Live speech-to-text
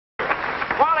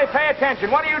Molly, pay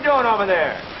attention. What are you doing over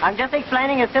there? I'm just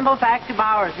explaining a simple fact to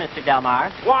Bowers, Mr.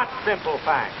 Delmar. What simple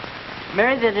fact?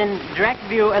 Merely that in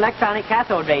direct-view electronic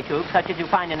cathode ray tubes, such as you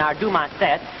find in our DuMont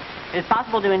sets, it is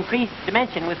possible to increase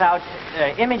dimension without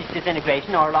image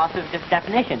disintegration or loss of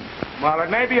definition. Well,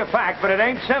 it may be a fact, but it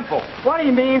ain't simple. What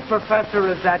he means, Professor,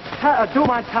 is that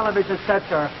DuMont television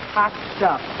sets are hot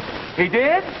stuff. He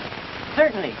did?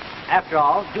 Certainly. After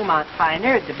all, DuMont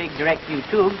pioneered the big direct-view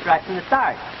tubes right from the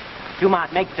start.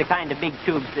 DuMont makes the kind of big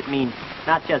tubes that mean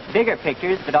not just bigger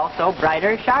pictures, but also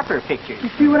brighter, sharper pictures. You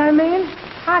see what I mean?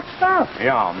 Hot stuff.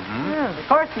 Yeah. Yeah, of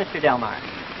course, Mr. Delmar.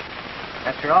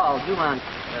 After all, DuMont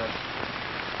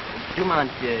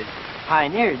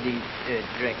pioneered these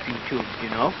direct-view tubes, you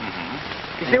know.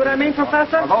 You see what I mean,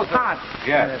 Professor? Well, those hot.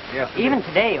 Yes, yes. Even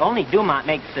today, only DuMont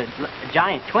makes a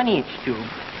giant 20-inch tube,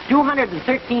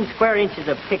 213 square inches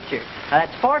of picture. Now,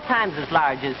 that's 4 times as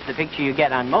large as the picture you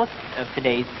get on most of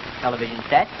today's television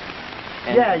sets.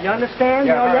 And yeah, you understand?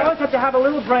 Yeah, you know, you always have to have a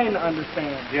little brain to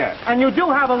understand. Yes. And you do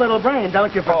have a little brain,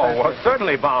 don't you, Professor? Oh, well,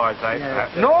 certainly, Bowers. Yeah.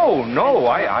 No,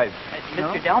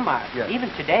 Mr. Delmar, even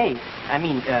today, I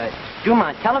mean,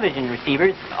 DuMont television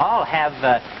receivers all have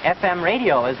FM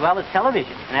radio as well as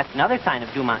television, and that's another sign of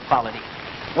DuMont quality.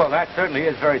 Well, that certainly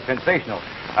is very sensational.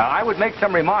 I would make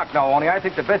some remark now, only I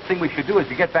think the best thing we should do is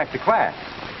to get back to class.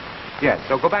 Yes,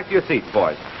 so go back to your seats,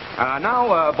 boys.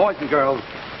 Now, boys and girls,